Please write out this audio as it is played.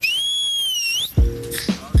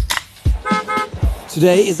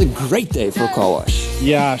Today is a great day for Carwash.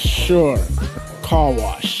 Yeah, sure.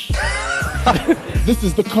 Carwash. This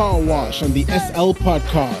is the Carwash on the SL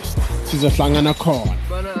podcast. Sizohlangana khona.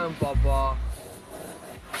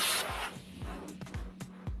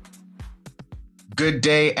 Good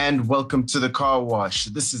day and welcome to the Carwash.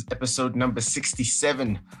 This is episode number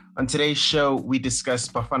 67. On today's show, we discuss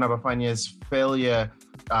Bafana Bafana's failure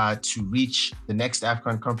to reach the next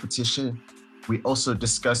AFCON competition. We also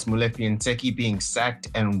discuss Molefi Ntseki being sacked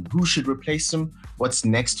and who should replace him, what's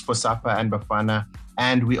next for SAFA and Bafana,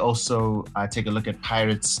 and we also take a look at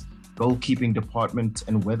Pirates' goalkeeping department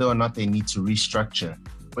and whether or not they need to restructure.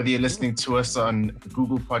 Whether you're listening to us on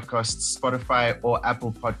Google Podcasts, Spotify, or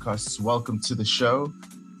Apple Podcasts, welcome to the show.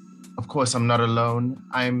 Of course, I'm not alone.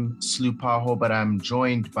 I'm Slu Paho, but I'm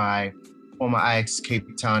joined by former Ajax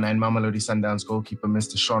Cape Town and Mamelodi Sundowns goalkeeper,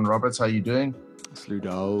 Mr. Sean Roberts. How are you doing? Slu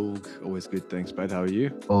dog. Always good, thanks, bud. How are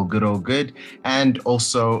you? All good, all good. And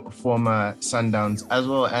also former Sundowns as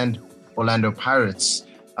well and Orlando Pirates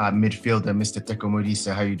midfielder, Mr. Teko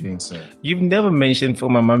Modise. How are you doing, sir? You've never mentioned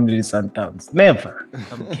former Mamelodi Sundowns. Never.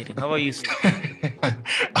 I'm kidding. How are you, sir?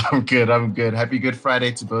 I'm good. Happy Good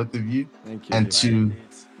Friday to both of you. Thank you. And to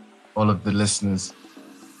all of the listeners.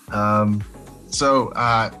 I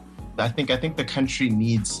think the country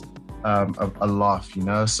needs a laugh, you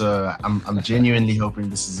know. So I'm genuinely hoping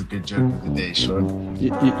this is a good joke of the day, Sean.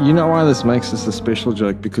 You know why this makes this a special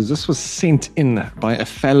joke? Because this was sent in by a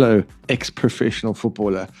fellow ex-professional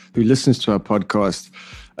footballer who listens to our podcast.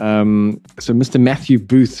 So Mr. Matthew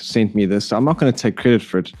Booth sent me this. So I'm not going to take credit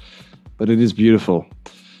for it, but it is beautiful.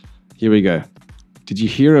 Here we go. Did you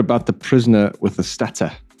hear about the prisoner with the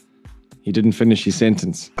stutter? He didn't finish his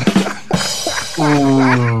sentence.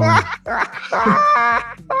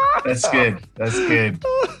 That's good.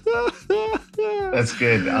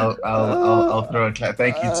 I'll throw a clap.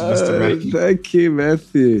 Thank you to Mr. Matthew. Thank you,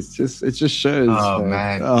 Matthew. It just shows. Oh,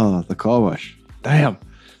 man. Oh, the car wash. Damn.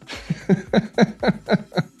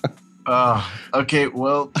 Okay.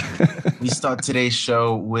 Well, we start today's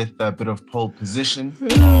show with a bit of pole position.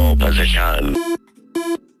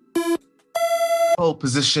 Pole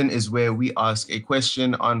position is where we ask a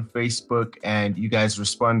question on Facebook and you guys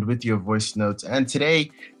respond with your voice notes. And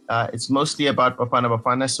today, it's mostly about Bafana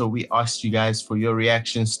Bafana. So we asked you guys for your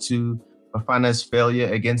reactions to Bafana's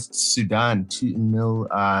failure against Sudan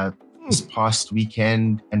 2-0 this past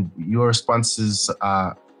weekend. And your responses,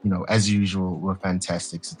 as usual, were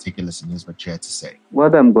fantastic. So take a listen. Here's what you had to say.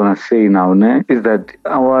 What I'm going to say now is that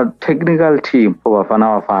our technical team for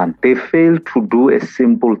Bafana Bafana, they failed to do a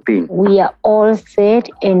simple thing. We are all sad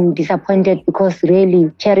and disappointed because really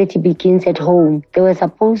charity begins at home. They were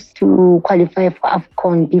supposed to qualify for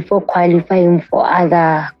AFCON before qualifying for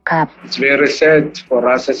other cups. It's very sad for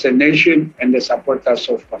us as a nation and the supporters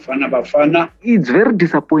of Bafana Bafana. It's very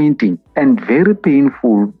disappointing and very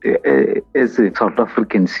painful as a South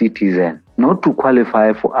African citizen not to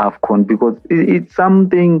qualify for AFCON because it's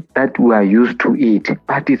something that we are used to it,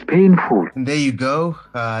 but it's painful. And there you go.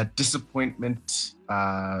 Disappointment,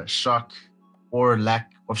 shock, or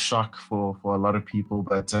lack of shock for a lot of people.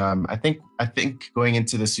 But I think going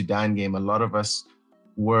into the Sudan game, a lot of us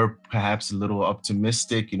were perhaps a little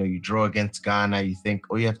optimistic. You know, you draw against Ghana, you think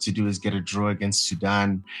all you have to do is get a draw against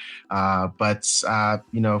Sudan. But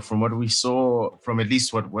from what we saw, from at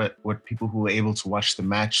least what people who were able to watch the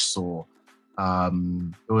match saw,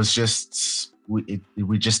 it was just we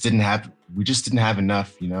just didn't have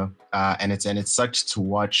enough, you know. And it sucked to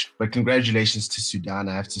watch. But congratulations to Sudan.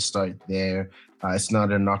 I have to start there. It's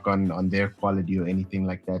not a knock on their quality or anything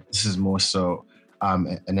like that. This is more so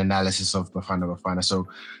an analysis of Bafana Bafana. So,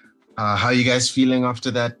 how are you guys feeling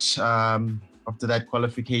after that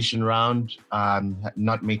qualification round,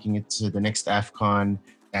 not making it to the next AFCON?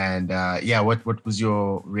 And what was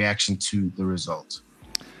your reaction to the result?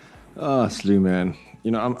 Slu, man.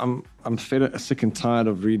 You know, I'm sick and tired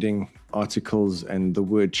of reading articles and the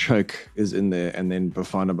word choke is in there, and then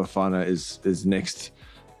Bafana Bafana is next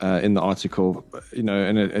in the article. You know,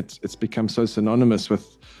 and it's become so synonymous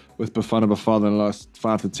with Bafana Bafana in the last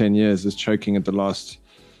 5 to 10 years is choking at the last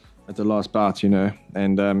bout, you know.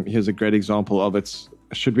 And here's a great example of it.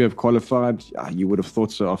 Should we have qualified? You would have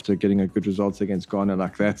thought so after getting a good result against Ghana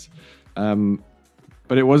like that. But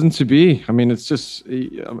it wasn't to be. I mean, it's just,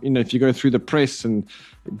 if you go through the press and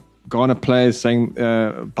Ghana players saying,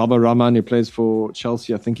 Baba Rahman, who plays for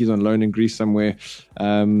Chelsea, I think he's on loan in Greece somewhere.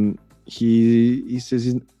 He says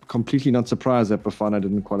he's completely not surprised that Bafana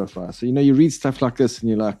didn't qualify. So, you read stuff like this and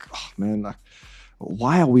you're like, oh man, like,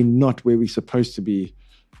 why are we not where we're supposed to be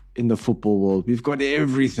in the football world? We've got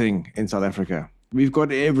everything in South Africa. We've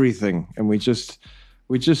got everything. And we're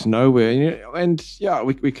we're just nowhere. And yeah,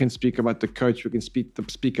 we can speak about the coach. We can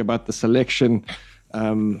speak about the selection.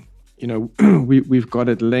 We've got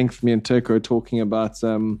at length, me and Teko, talking about,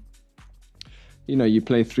 you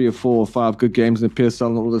play 3 or 4 or 5 good games in the PSL,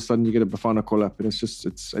 and all of a sudden you get a Bafana call up, and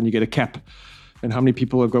and you get a cap. And how many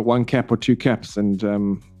people have got 1 cap or 2 caps? And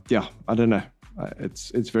I don't know.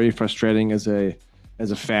 It's very frustrating as a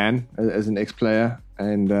fan, as an ex-player,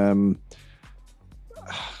 and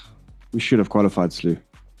we should have qualified, Slu.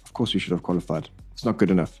 Of course we should have qualified. It's not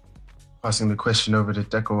good enough. Passing the question over to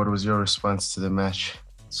Teko, what was your response to the match?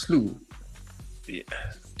 Slew. Yeah.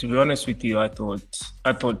 To be honest with you, I thought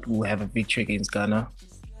we'll have a victory against Ghana,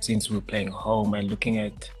 since we're playing home and looking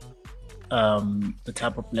at the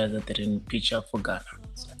type of players that didn't pitch up for Ghana.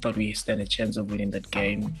 So I thought we stand a chance of winning that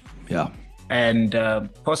game. Yeah. And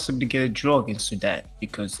possibly get a draw against Sudan,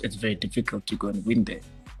 because it's very difficult to go and win there,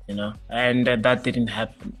 and that didn't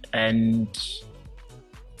happen. And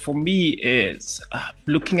for me is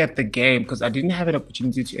looking at the game, because I didn't have an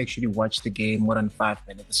opportunity to actually watch the game more than 5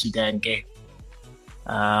 minutes, the Sudan game.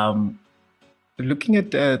 Looking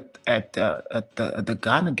at the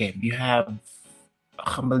Ghana game, you have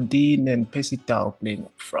Hamaldine and Pesitao playing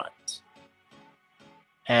up front.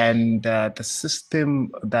 And the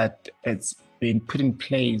system that it's been put in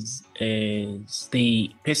place is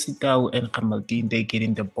the Pesitao and Hamaldine, they get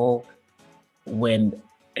in the ball when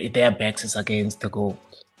their backs is against the goal.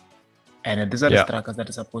 And these are the strikers that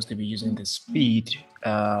are supposed to be using the speed,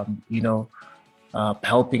 helping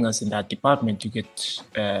us in that department to get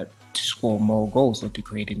to score more goals or to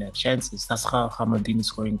create enough chances. That's how Hamaldine is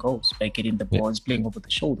scoring goals, by getting the ball, he's playing over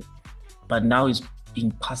the shoulder. But now he's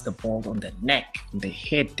being passed the ball on the neck, on the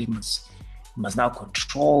head. He must now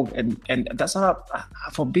control, and that's how,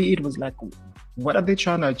 for me, it was like, what are they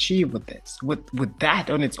trying to achieve with this? With that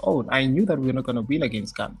on its own, I knew that we were not going to win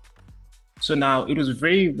against Ghana. So now it was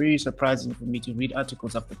very, very surprising for me to read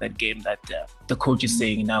articles after that game that the coach is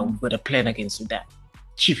saying, now we've got a plan against Sudan.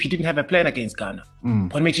 Chief, you didn't have a plan against Ghana.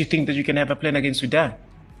 What makes you think that you can have a plan against Sudan?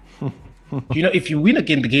 If you win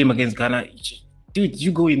again the game against Ghana, dude,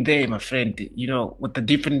 you go in there, my friend, with a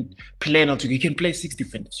different plan altogether. You can play 6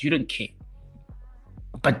 defenders. You don't care.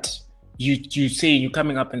 But you're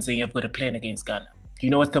coming up and saying, I've got a plan against Ghana. You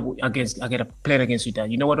know what's I get a plan against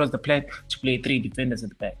Sudan. You know what was the plan? To play 3 defenders at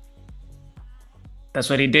the back. That's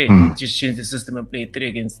what he did. Just change the system and play 3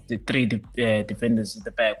 against the 3 defenders at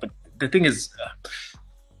the back. But the thing is,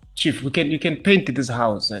 Chief, you can paint this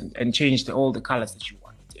house and change all the colors that you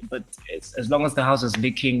want. But as long as the house is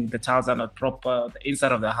leaking, the tiles are not proper, the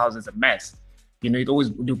inside of the house is a mess. It always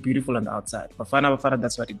look beautiful on the outside. Bafana,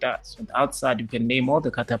 that's what it does. On the outside, you can name all the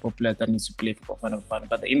type of players that needs to play for Bafana,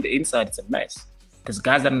 but in the inside, it's a mess. There's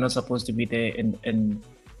guys that are not supposed to be there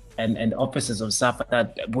and officers of SAFA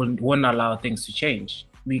that won't allow things to change.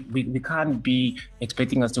 We can't be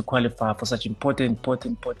expecting us to qualify for such important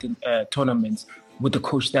tournaments with a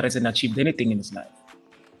coach that hasn't achieved anything in his life,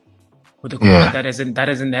 with a coach that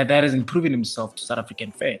hasn't proven himself to South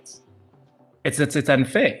African fans. It's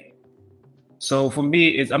unfair. So for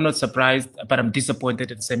me, I'm not surprised, but I'm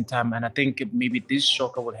disappointed at the same time. And I think maybe this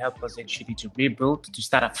shocker will help us actually to rebuild, to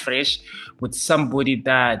start afresh with somebody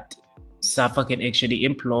that SAFA can actually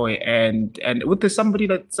employ, and with somebody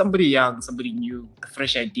young, somebody new,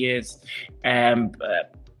 fresh ideas.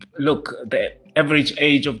 Look, the average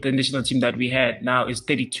age of the national team that we had now is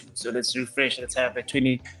 32. So let's refresh. Let's have a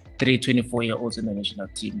 23, 24-year-olds in the national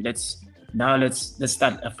team. Let's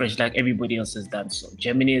start afresh like everybody else has done so.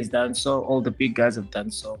 Germany has done so. All the big guys have done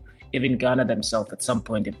so. Even Ghana themselves at some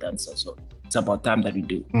point have done so. So it's about time that we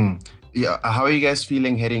do. Yeah, how are you guys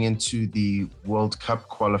feeling heading into the World Cup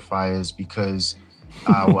qualifiers? Because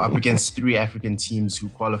we're up against 3 African teams who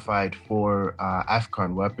qualified for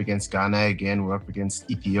AFCON. We're up against Ghana again. We're up against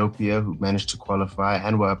Ethiopia, who managed to qualify,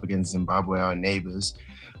 and we're up against Zimbabwe, our neighbors.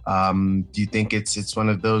 Do you think it's one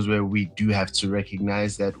of those where we do have to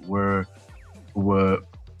recognize that we're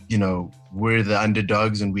the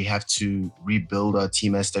underdogs and we have to rebuild our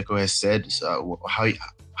team, as Teko has said? So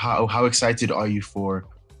how excited are you for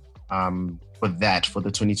the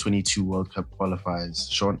 2022 World Cup qualifiers,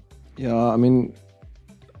 Sean? Yeah, I mean,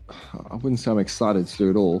 I wouldn't say I'm excited, Slu,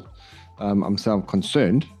 at all. I'm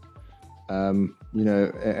concerned. And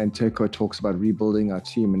Teko talks about rebuilding our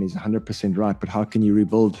team, and he's 100% right. But how can you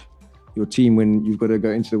rebuild your team when you've got to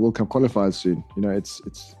go into the World Cup qualifiers soon? It's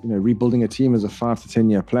rebuilding a team is a 5 to 10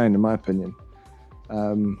 year plan, in my opinion.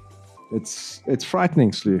 It's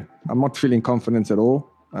frightening, Slu. I'm not feeling confident at all.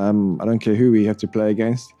 I don't care who we have to play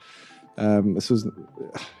against. I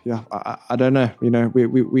don't know.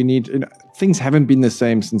 We need. Things haven't been the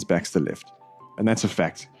same since Baxter left, and that's a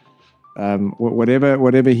fact.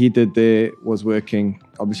 Whatever he did there was working.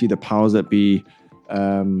 Obviously, the powers that be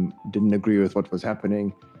didn't agree with what was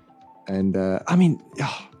happening, and I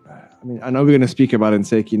know we're going to speak about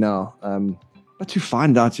Ntseki now, but to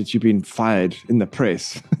find out that you've been fired in the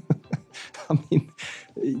press, I mean,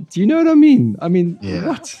 do you know what I mean? I mean,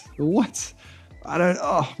 what? I don't.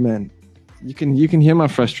 Oh man, you can hear my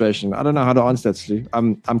frustration. I don't know how to answer that, Slu.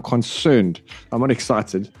 I'm concerned. I'm not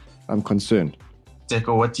excited. I'm concerned.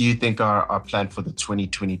 Teko, what do you think our plan for the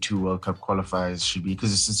 2022 World Cup qualifiers should be?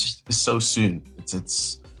 Because it's so soon.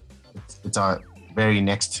 It's our very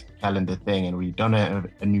next calendar thing, and we don't have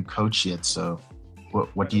a new coach yet. So,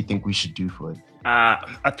 what do you think we should do for it?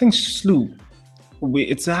 I think, Slu,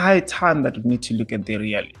 it's a high time that we need to look at the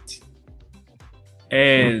reality.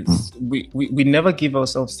 As we never give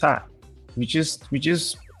ourselves time. We just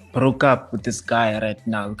broke up with this guy right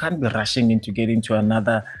now. We can't be rushing in to get into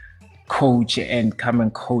another coach and come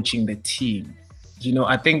and coaching the team. You know,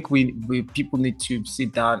 I think we people need to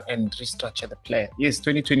sit down and restructure the plan. Yes,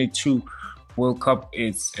 2022 World Cup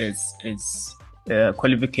is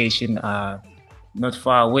qualification not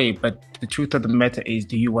far away, but the truth of the matter is,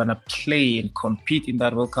 do you want to play and compete in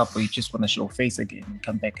that World Cup, or you just want to show face again and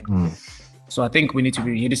come back and play? So I think we need to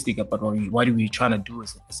be realistic about what are we trying to do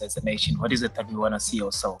as a nation? What is it that we want to see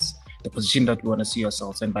ourselves? The position that we want to see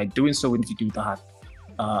ourselves, and by doing so, we need to do the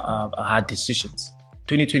hard decisions.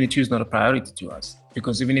 2022 is not a priority to us,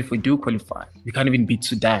 because even if we do qualify, we can't even beat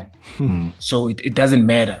Sudan. So it doesn't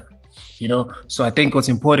matter, you know. So I think what's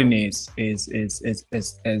important is to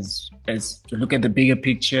look at the bigger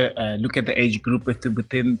picture, look at the age group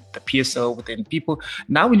within the PSL, within people.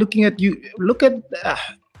 Now we're looking at look at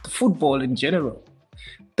football in general.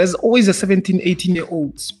 There's always a 17,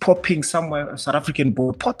 18-year-olds popping somewhere, South African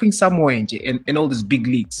ball popping somewhere in all these big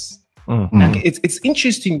leagues. Like it's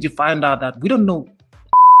interesting to find out that we don't know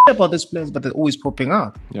about these players, but they're always popping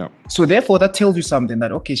out. Yeah. So therefore, that tells you something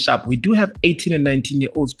that, okay, sharp, we do have 18 and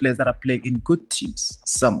 19-year-olds players that are playing in good teams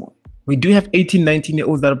somewhere. We do have 18,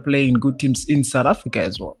 19-year-olds that are playing in good teams in South Africa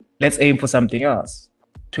as well. Let's aim for something else.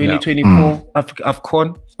 2024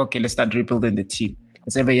 AFCON. Okay, let's start rebuilding the team.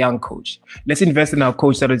 Let's have a young coach. Let's invest in our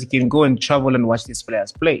coach so that he can go and travel and watch these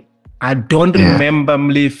players play. I don't remember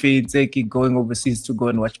Molefi Ntseki going overseas to go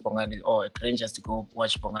and watch Bongani, or Rangers to go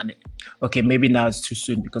watch Bongani. Okay, maybe now it's too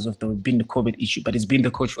soon because of the COVID issue, but he's been the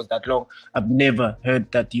coach for that long. I've never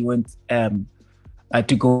heard that he went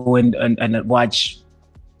to go and watch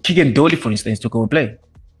Keegan Dolly, for instance, to go and play.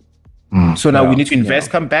 So now we need to invest,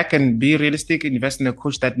 come back and be realistic, invest in a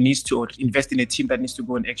coach that needs to, or invest in a team that needs to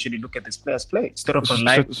go and actually look at this players play instead of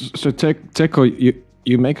online. So Teko,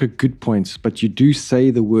 you make a good point, but you do say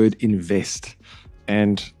the word invest.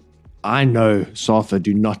 And I know SAFA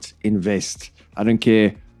do not invest. I don't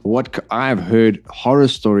care what. I've heard horror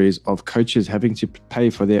stories of coaches having to pay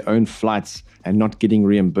for their own flights and not getting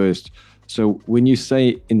reimbursed. So when you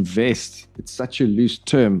say invest, it's such a loose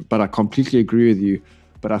term, but I completely agree with you.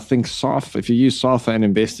 But I think SAFA, if you use SAFA and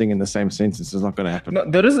investing in the same sentence, it's not going to happen. No,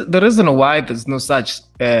 there isn't why there's no such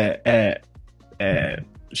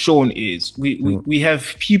shown is we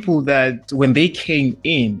have people that when they came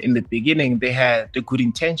in the beginning, they had the good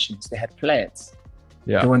intentions, they had plans.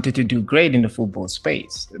 They wanted to do great in the football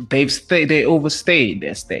space. They overstayed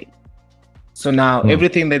their stay. So now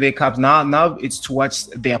everything that they come now it's towards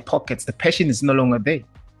their pockets. The passion is no longer there.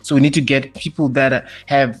 So we need to get people that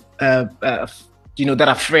have that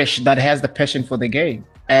are fresh, that has the passion for the game.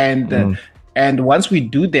 And once we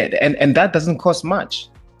do that, and that doesn't cost much.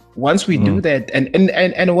 Once we do that,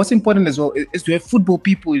 and what's important as well is to have football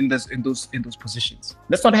people in those positions.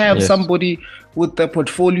 Let's not have somebody with a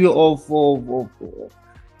portfolio of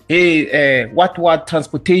what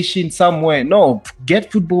transportation somewhere. No,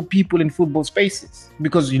 get football people in football spaces,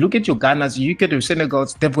 because you look at your Ghanas, you look at your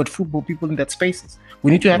Senegals, they've got football people in that spaces.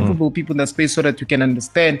 We need to have football people in that space so that we can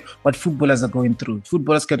understand what footballers are going through.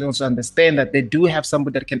 Footballers can also understand that they do have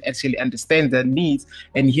somebody that can actually understand their needs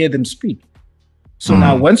and hear them speak. So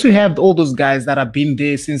now, once you have all those guys that have been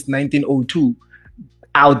there since 1902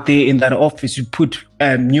 out there in that office, you put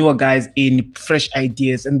newer guys in, fresh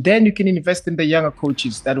ideas, and then you can invest in the younger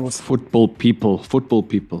coaches. That was football people.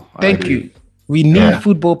 Thank you. We need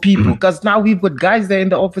football people, because now we've got guys there in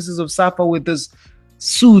the offices of SAFA with those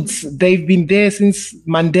suits. They've been there since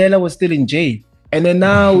Mandela was still in jail, and then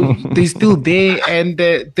now they're still there, and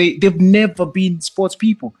they've never been sports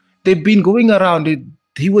people. They've been going around it.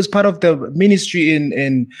 He was part of the ministry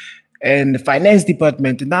in the finance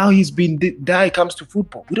department, and now now it comes to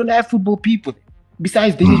football. We don't have football people.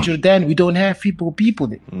 Besides Jordan, we don't have football people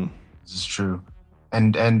there. This is true.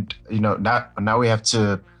 And now we have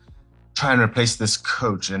to try and replace this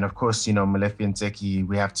coach. And of course, Molefi Ntseki,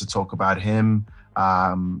 we have to talk about him.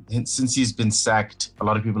 Since he's been sacked, a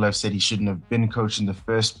lot of people have said he shouldn't have been coach in the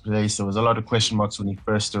first place. There was a lot of question marks when he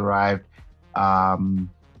first arrived.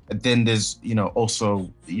 Then there's,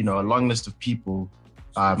 also, a long list of people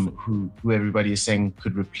who everybody is saying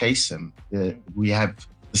could replace him. We have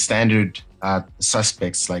the standard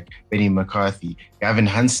suspects like Benny McCarthy. Gavin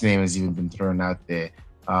Hunt's name has even been thrown out there.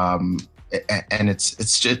 And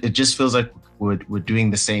it just feels like we're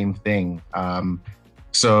doing the same thing.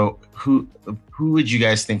 So who would you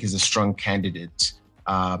guys think is a strong candidate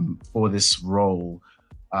for this role?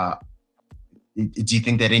 Do you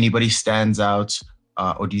think that anybody stands out,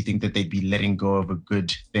 or do you think that they'd be letting go of a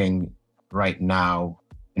good thing right now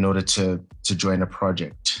in order to join a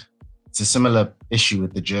project? It's a similar issue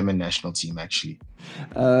with the German national team, actually.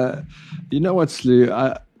 You know what,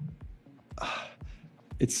 Slu?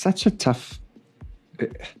 It's such a tough...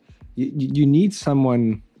 You need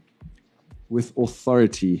someone with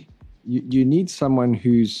authority. You need someone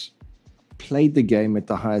who's played the game at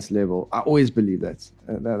the highest level. I always believe that.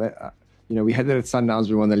 We had that at Sundowns.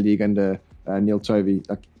 We won the league under Neil Tovey.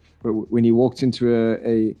 Like, when he walked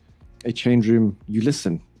into a change room, you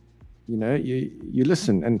listen. You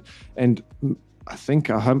listen. And I think,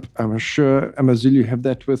 I'm sure Amazulu have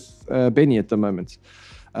that with Benny at the moment.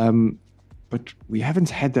 But we haven't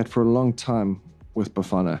had that for a long time with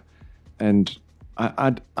Bafana. And I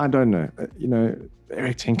don't know.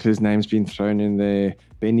 Eric Tinkler's name's been thrown in there.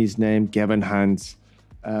 Benny's name, Gavin Hunt.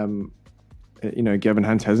 Gavin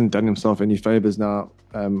Hunt hasn't done himself any favors now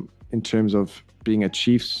in terms of being a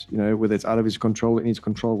Chiefs, whether it's out of his control, it needs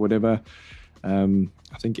control, whatever. I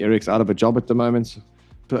think Eric's out of a job at the moment.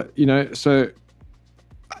 But, so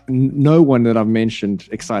no one that I've mentioned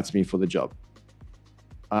excites me for the job.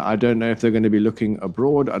 I don't know if they're going to be looking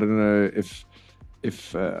abroad. I don't know if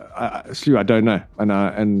Slu, I don't know.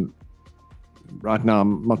 And right now,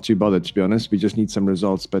 I'm not too bothered, to be honest. We just need some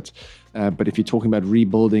results. But if you're talking about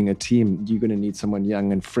rebuilding a team, you're going to need someone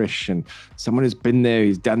young and fresh and someone who's been there,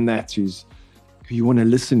 who's done that, who you want to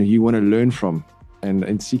listen, who you want to learn from. And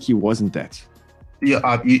Ntseki wasn't that.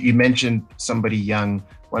 Yeah, you mentioned somebody young.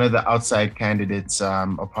 One of the outside candidates,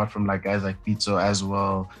 apart from guys like Pizzo as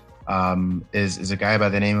well, is a guy by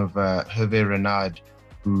the name of Hervé Renard,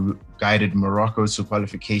 who guided Morocco to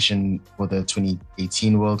qualification for the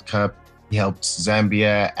 2018 World Cup. He helped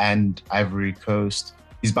Zambia and Ivory Coast.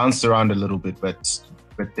 He's bounced around a little bit, but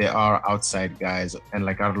there are outside guys, and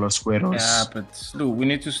like Carlos Queiroz. Yeah, but look, we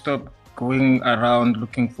need to stop going around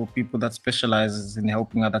looking for people that specializes in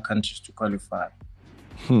helping other countries to qualify.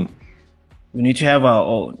 We need to have our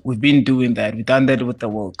own. We've been doing that. We've done that with the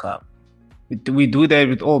World Cup. We do that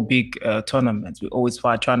with all big tournaments. We always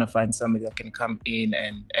trying to find somebody that can come in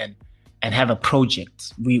and have a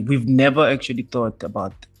project. We've never actually thought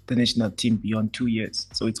about the national team beyond 2 years.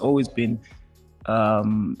 So it's always been,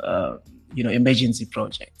 emergency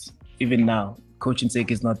projects. Even now, Coach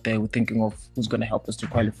Ntseki is not there. We're thinking of who's going to help us to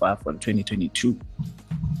qualify for the 2022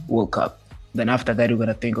 World Cup. Then after that, we're going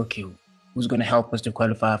to think, okay, who's going to help us to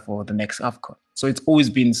qualify for the next AFCON? So it's always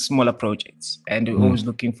been smaller projects, and we're always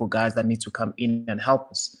looking for guys that need to come in and help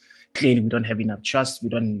us. Clearly, we don't have enough trust. We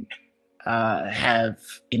don't have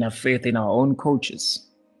enough faith in our own coaches,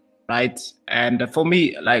 right? And for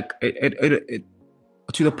me,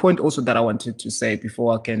 to the point also that I wanted to say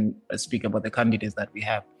before I can speak about the candidates that we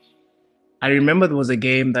have. I remember there was a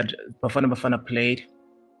game that Bafana Bafana played.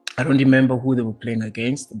 I don't remember who they were playing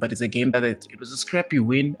against, but it's a game that it was a scrappy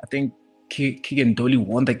win. I think Keegan Dolly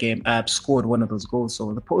won the game, scored one of those goals.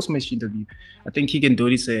 So the post-match interview, I think Keegan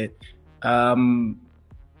Dolly said,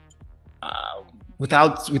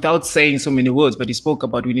 without saying so many words, but he spoke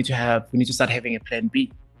about we need to start having a plan B,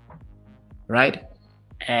 right?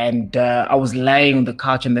 And I was lying on the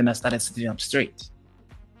couch, and then I started sitting up straight,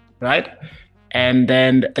 right? And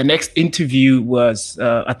then the next interview was,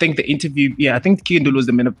 I think Keegan Dolly was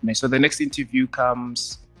the man of the match. So the next interview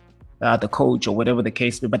comes. The coach or whatever the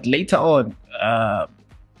case may be. But later on,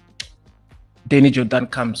 Danny Jordan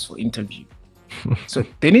comes for interview. So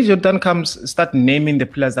Danny Jordan start naming the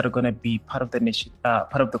players that are going to be part of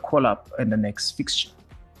the call-up in the next fixture.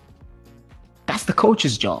 That's the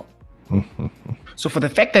coach's job. So for the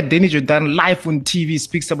fact that Danny Jordan live on TV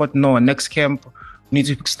speaks about, next camp, we need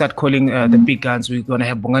to start calling the big guns. We're going to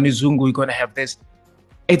have Bongani Zungu. We're going to have this.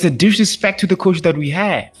 It's a disrespect to the coach that we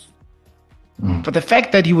have. For the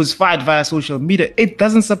fact that he was fired via social media, it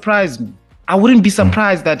doesn't surprise me. I wouldn't be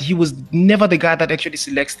surprised that he was never the guy that actually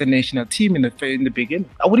selects the national team in the beginning.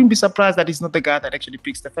 I wouldn't be surprised that he's not the guy that actually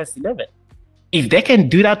picks the first 11. If they can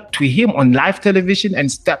do that to him on live television and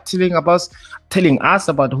start telling us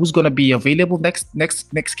about who's going to be available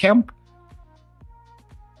next camp.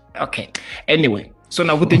 Okay. Anyway, so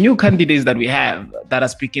now with the new candidates that we have that are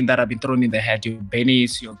speaking, that have been thrown in the head, your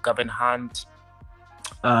Benny's, your Gavin Hunt,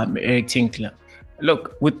 Eric Tinkler.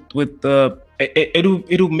 Look,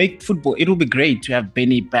 it'll make football. It'll be great to have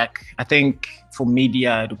Benny back. I think for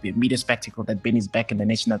media, it'll be a media spectacle that Benny's back in the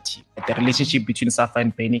national team. The relationship between SAFA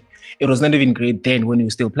and Benny, it was not even great then when he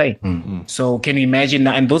was still playing. Mm-hmm. So can you imagine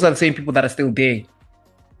now? And those are the same people that are still there,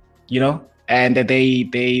 you know. And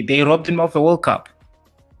they robbed him of a World Cup.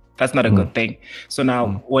 That's not a good thing. So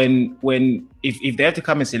now, if they have to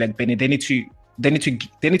come and say like Benny, they need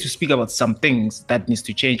to speak about some things that needs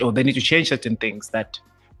to change, or they need to change certain things that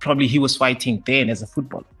probably he was fighting then as a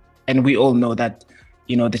footballer. And we all know that,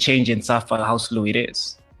 you know, the change in SAFA, how slow it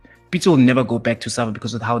is. Peter will never go back to SAFA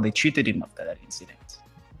because of how they treated him after that incident.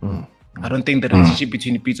 I don't think the relationship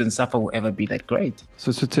between Peter and SAFA will ever be that great.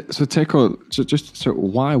 So Teko, so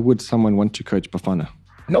why would someone want to coach Bafana?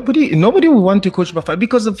 Nobody will want to coach Bafana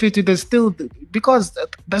because of it. Because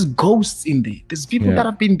there's ghosts in there. There's people that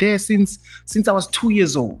have been there since I was 2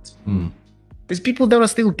 years old. There's people that are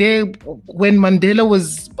still there when Mandela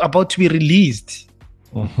was about to be released.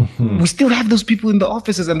 We still have those people in the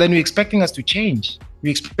offices, and then we're expecting us to change.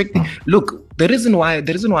 Look, the reason why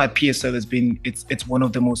PSL has been it's one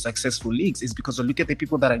of the most successful leagues is because look at the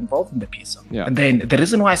people that are involved in the PSL. Yeah. And then the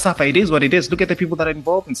reason why SAFA it is what it is. Look at the people that are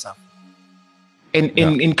involved in SAFA.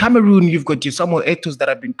 In Cameroon, you've got your Samuel Eto'os that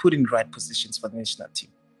have been put in right positions for the national team.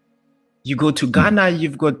 You go to Ghana,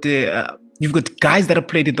 you've got guys that have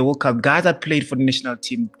played in the World Cup, guys that played for the national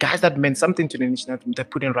team, guys that meant something to the national team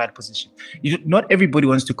that put in right position. Not everybody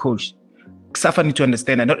wants to coach. SAFA need to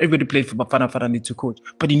understand that not everybody played for Bafana need to coach,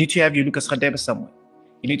 but you need to have your Lucas Radebe somewhere.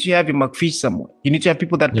 You need to have your McFish somewhere. You need to have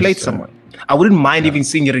people that played somewhere. I wouldn't mind even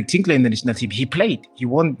seeing Eric Tinkler in the national team. He played. He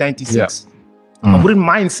won 96. I wouldn't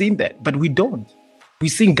mind seeing that, but we don't. We're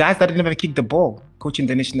seeing guys that never kick the ball coaching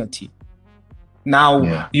the national team.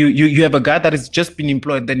 Now you have a guy that has just been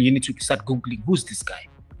employed, then you need to start Googling, who's this guy?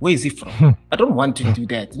 Where is he from? I don't want to do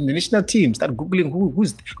that. In the national team, start Googling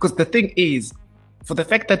who's, because the thing is, for the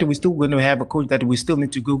fact that we're still going to have a coach that we still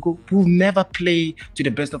need to Google, we'll never play to the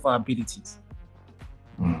best of our abilities.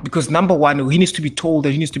 Because number one, he needs to be told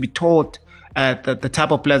that he needs to be taught the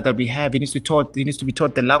type of players that we have. He needs to be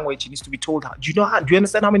taught the language. He needs to be told do you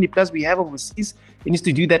understand how many players we have overseas? He needs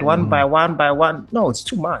to do that one by one. No, it's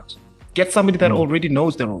too much. Get somebody that already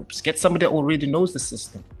knows the ropes. Get somebody that already knows the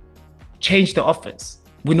system. Change the offense.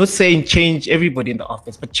 We're not saying change everybody in the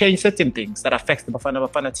offense, but change certain things that affects the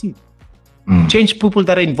Bafana team. Change people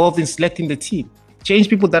that are involved in selecting the team. Change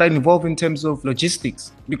people that are involved in terms of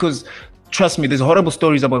logistics. Because trust me, there's horrible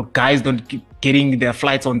stories about guys not getting their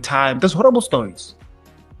flights on time. There's horrible stories.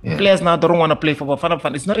 Players now don't want to play for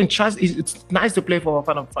Bafana. It's not in trust. It's nice to play for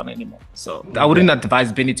Bafana anymore. So I wouldn't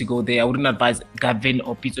advise Benny to go there. I wouldn't advise Gavin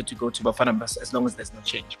or Peter to go to Bafana as long as there's no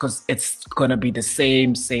change, because it's gonna be the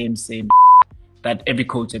same that every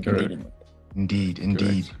coach has been dealing with. Indeed.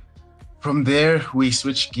 Correct. From there, we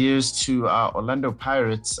switch gears to Orlando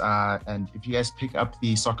Pirates. And if you guys pick up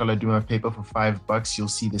the Soccer Laduma paper for $5, you'll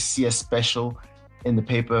see the CS special in the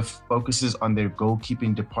paper focuses on their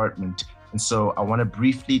goalkeeping department. And so I want to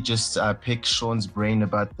briefly just pick Sean's brain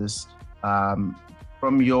about this.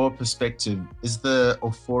 From your perspective, is the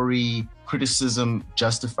Ofori criticism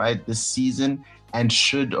justified this season? And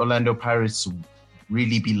should Orlando Pirates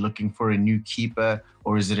really be looking for a new keeper,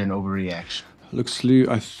 or is it an overreaction? Look, Slew,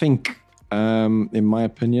 I think, in my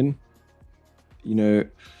opinion, you know,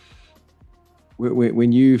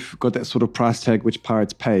 when you've got that sort of price tag which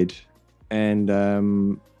Pirates paid, and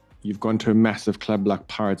you've gone to a massive club like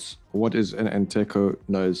Pirates, what is, and Teko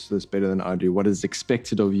knows this better than I do, what is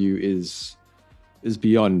expected of you is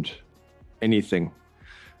beyond anything.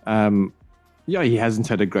 He hasn't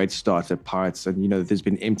had a great start at Pirates, and, you know, there's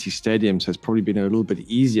been empty stadiums, so it's probably been a little bit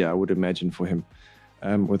easier, I would imagine, for him.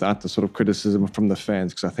 Without the sort of criticism from the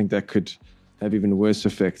fans, because I think that could have even worse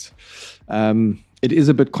effect. It is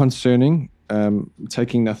a bit concerning,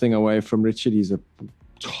 taking nothing away from Richard. He's a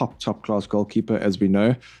top class goalkeeper, as we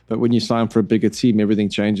know. But when you sign for a bigger team, everything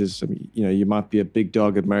changes. I mean, you know, you might be a big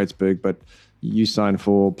dog at Maritzburg, but you sign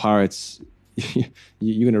for Pirates,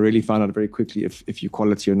 you're going to really find out very quickly if you're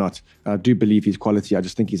quality or not. I do believe he's quality. I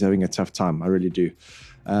just think he's having a tough time. I really do.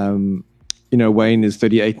 You know, Wayne is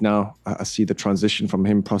 38 now. I see the transition from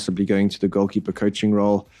him possibly going to the goalkeeper coaching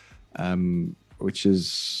role, which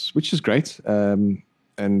is great. And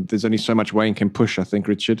there's only so much Wayne can push, I think,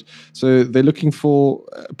 Richard. So they're looking for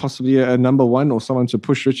possibly a number one or someone to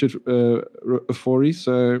push Richard Ofori.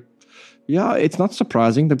 So yeah, it's not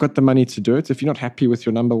surprising. They've got the money to do it. If you're not happy with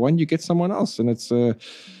your number one, you get someone else. And it's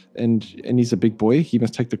and he's a big boy. He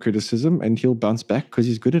must take the criticism, and he'll bounce back because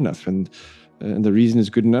he's good enough. And the reason he's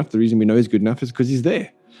good enough, the reason we know he's good enough, is because he's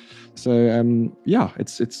there. So yeah,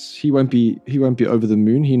 it's he won't be over the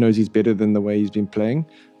moon. He knows he's better than the way he's been playing.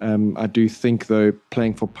 I do think though,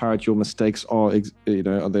 playing for Pirates, your mistakes are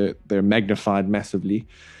they're magnified massively.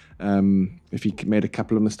 If he made a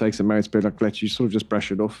couple of mistakes at Maritzburg like that, you sort of just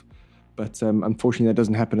brush it off. But unfortunately, that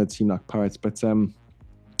doesn't happen at a team like Pirates. But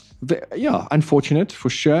yeah, unfortunate for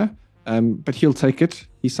sure. But he'll take it.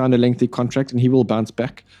 He signed a lengthy contract, and he will bounce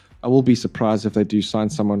back. I will be surprised if they do sign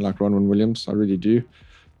someone like Ronwen Williams. I really do.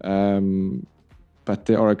 But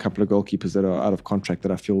there are a couple of goalkeepers that are out of contract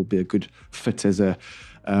that I feel will be a good fit as a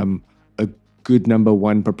good number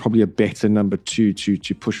one, but probably a better number two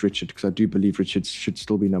to push Richard, because I do believe Richard should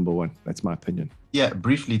still be number one. That's my opinion. Yeah,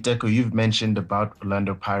 briefly, Teko, you've mentioned about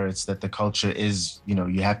Orlando Pirates that the culture is,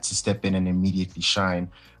 you have to step in and immediately shine.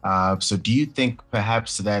 So do you think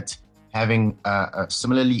perhaps that having a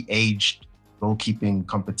similarly aged goalkeeping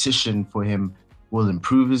competition for him will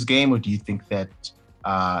improve his game, or do you think that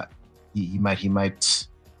he might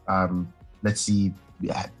let's see,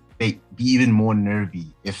 be even more nervy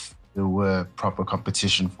if there were proper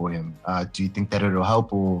competition for him? Do you think that it'll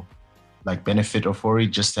help or benefit Ofori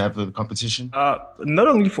just to have the competition? Not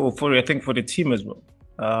only for Ofori, I think for the team as well.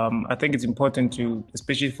 I think it's important to,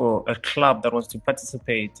 especially for a club that wants to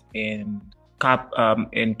participate in Cup,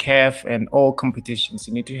 in CAF and all competitions,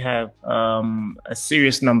 you need to have a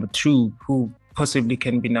serious number two who possibly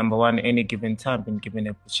can be number one at any given time and given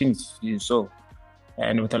an opportunity to do so.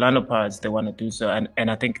 And with Orlando Pirates, they want to do so. And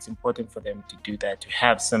I think it's important for them to do that, to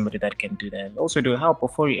have somebody that can do that. And also to help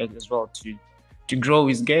Ofori as well to grow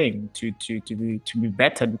his game, to be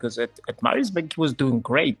better, because at Maritzburg he was doing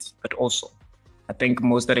great. But also, I think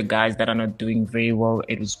most of the guys that are not doing very well,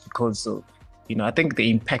 it was because of, I think the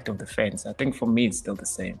impact of the fans. I think for me, it's still the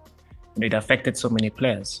same. It affected so many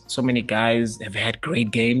players. So many guys have had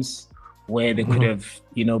great games where they could have,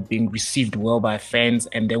 been received well by fans,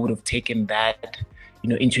 and they would have taken that,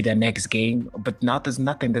 into their next game. But now there's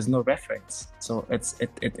nothing, there's no reference. So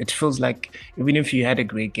it feels like even if you had a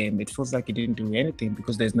great game, it feels like you didn't do anything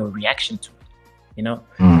because there's no reaction to it.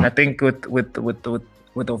 And I think with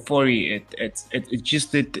Ofori, it's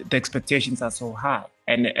just that the expectations are so high,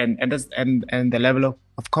 and the level of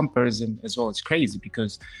comparison as well. It's crazy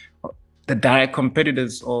because the direct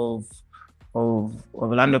competitors of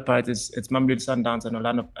Orlando Pirates, it's Mamelodi Sundowns and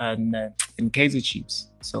Orlando and Kaizer Chiefs.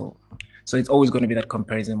 So it's always going to be that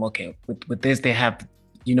comparison. Okay, with this they have,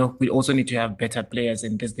 we also need to have better players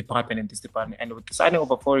in this department and this department. And with the signing of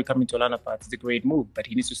Ofori coming to Orlando Pirates, it's a great move, but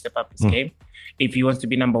he needs to step up his game. If he wants to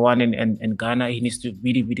be number one in Ghana, he needs to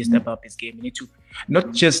really, really step up his game. He needs to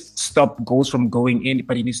not just stop goals from going in,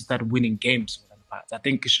 but he needs to start winning games. I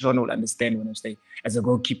think Sean will understand when I say, as a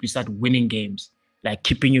goalkeeper, you start winning games, like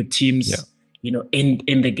keeping your teams,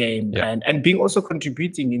 in the game, and being also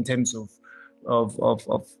contributing in terms of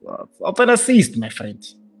an assist, my friend.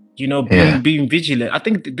 Being vigilant. I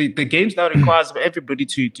think the games now requires everybody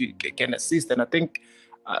to can assist, and I think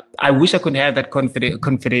I wish I could have that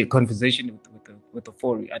conversation with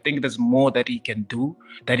Ofori. I think there's more that he can do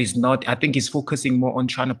that is not. I think he's focusing more on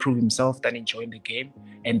trying to prove himself than enjoying the game,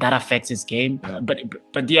 and that affects his game.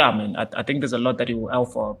 But yeah, man, I think there's a lot that he will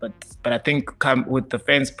offer. But I think with the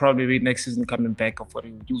fans probably next season coming back,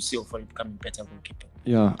 you'll see Ofori becoming better goalkeeper.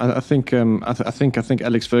 Yeah, I think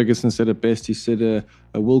Alex Ferguson said it best. He said a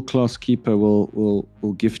world-class keeper will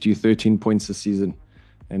gift you 13 points a season,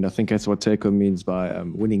 and I think that's what Teko means by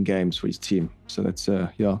winning games for his team. So that's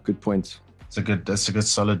good point. That's a good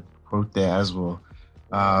solid quote there as well.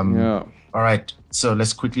 All right, so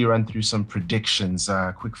let's quickly run through some predictions,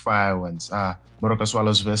 quick fire ones. Morocco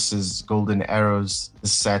Swallows versus Golden Arrows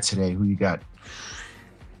this Saturday. Who you got?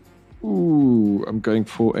 Ooh, I'm going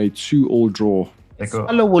for a 2-2 draw.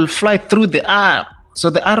 Swallow will fly through the arrow,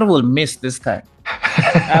 so the arrow will miss this time.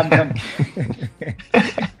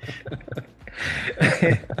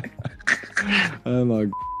 Oh my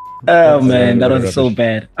God. Oh man, that was so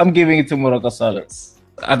bad. I'm giving it to Morocco Swallows.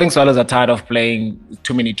 I think Swallows are tired of playing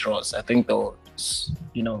too many draws. I think they'll,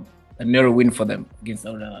 a narrow win for them against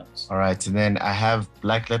the Lions. All right, and then I have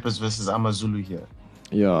Black Leopards versus Amazulu here.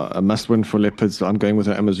 Yeah, a must win for Leopards. I'm going with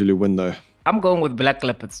an Amazulu win though. I'm going with Black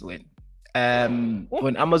Leopards win.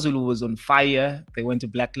 When Amazulu was on fire, they went to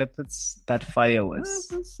Black Leopards. That fire was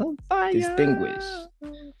distinguished.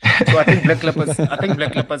 So I think Black Leopards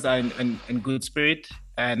are in good spirit,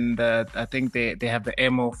 and I think they have the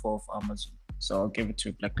ammo for Amazulu. So I'll give it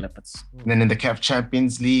to Black Leopards. And then in the CAF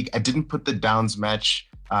Champions League, I didn't put the Downs match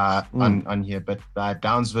on here, but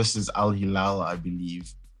Downs versus Al Hilal, I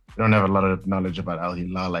believe. I don't have a lot of knowledge about Al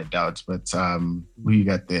Hilal, I doubt, but who you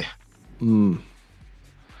got there?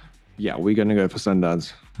 Yeah, we're gonna go for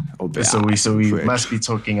Sundowns. So we must be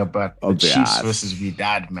talking about the Chiefs versus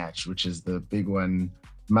Wydad match, which is the big one.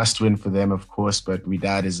 Must win for them, of course, but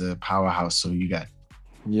Wydad is a powerhouse, so you got.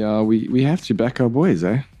 Yeah, we have to back our boys,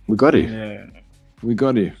 eh? We got it. Yeah. We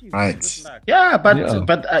got it. Right. Yeah,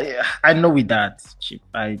 but I know with that, Chief.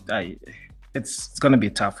 It's gonna be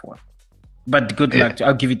a tough one. But good luck.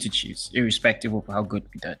 I'll give it to Chiefs, irrespective of how good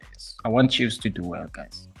that is. I want Chiefs to do well,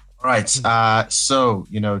 guys. All right. So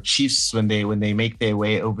Chiefs when they make their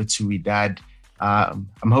way over to Wydad, I'm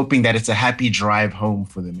hoping that it's a happy drive home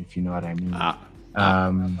for them, if you know what I mean.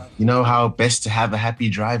 You know how best to have a happy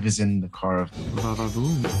drive is in the car of the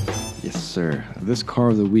week. Yes, sir. This car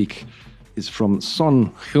of the week is from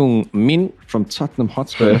Son Heung-min from Tottenham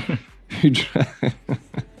Hotspur,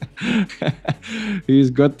 who's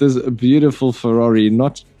got this beautiful Ferrari,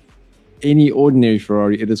 not any ordinary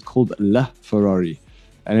Ferrari. It is called La Ferrari,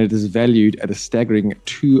 and it is valued at a staggering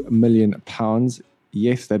 £2 million.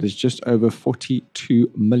 Yes, that is just over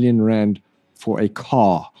 42 million rand for a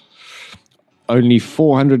car. Only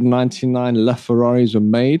 499 La Ferraris were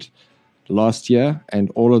made last year, and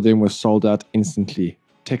all of them were sold out instantly.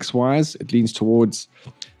 Text-wise, it leans towards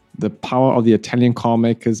the power of the Italian car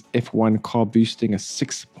makers F1 car, boosting a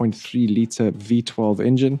 6.3-litre V12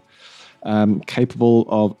 engine, capable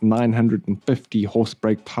of 950 horse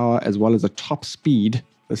brake power, as well as a top speed,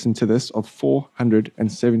 listen to this, of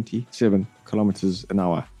 477 kilometers an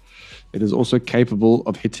hour. It is also capable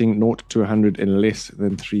of hitting 0 to 100 in less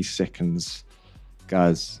than 3 seconds.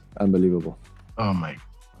 Guys, unbelievable. Oh my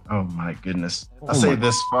goodness. I'll say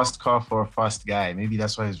this, fast car for a fast guy. Maybe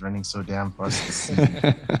that's why he's running so damn fast this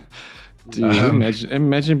season. Dude,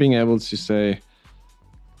 imagine being able to say,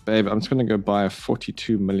 babe, I'm just going to go buy a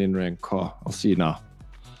 42 million rand car. I'll see you now.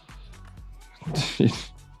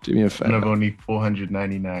 Do me a favor. One of only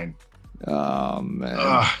 499. Oh,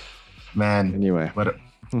 man. Man. Anyway. What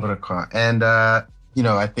a car. And, I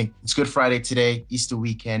think it's Good Friday today, Easter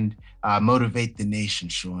weekend. Motivate the nation,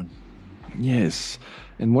 Sean. Yes.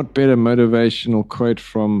 And what better motivational quote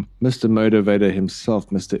from Mr. Motivator himself,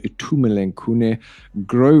 Mr. Itumeleng Kune: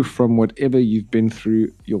 grow from whatever you've been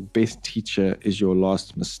through. Your best teacher is your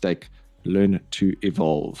last mistake. Learn to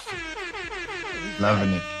evolve.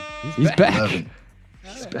 Loving it. He's back. Loving it.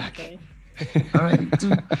 He's back. All right,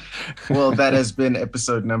 dude. Well, that has been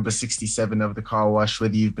episode number 67 of The Car Wash.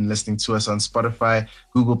 Whether you've been listening to us on Spotify,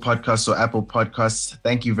 Google Podcasts, or Apple Podcasts,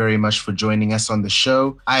 thank you very much for joining us on the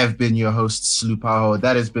show. I have been your host, Slupaho.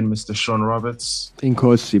 That has been Mr. Sean Roberts.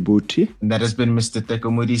 Inkosi Buti. And that has been Mr. Teko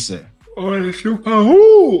Modise.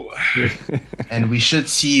 Slupaho. And we should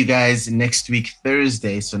see you guys next week,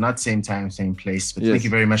 Thursday. So not same time, same place. But Thank you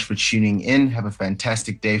very much for tuning in. Have a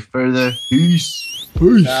fantastic day further. Peace.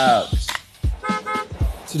 Peace.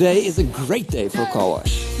 Today is a great day for Car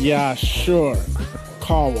Wash. Yeah, sure.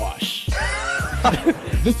 Car Wash.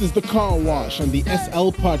 This is the Car Wash on the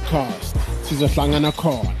SL podcast. Sizohlangana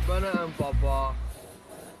khona.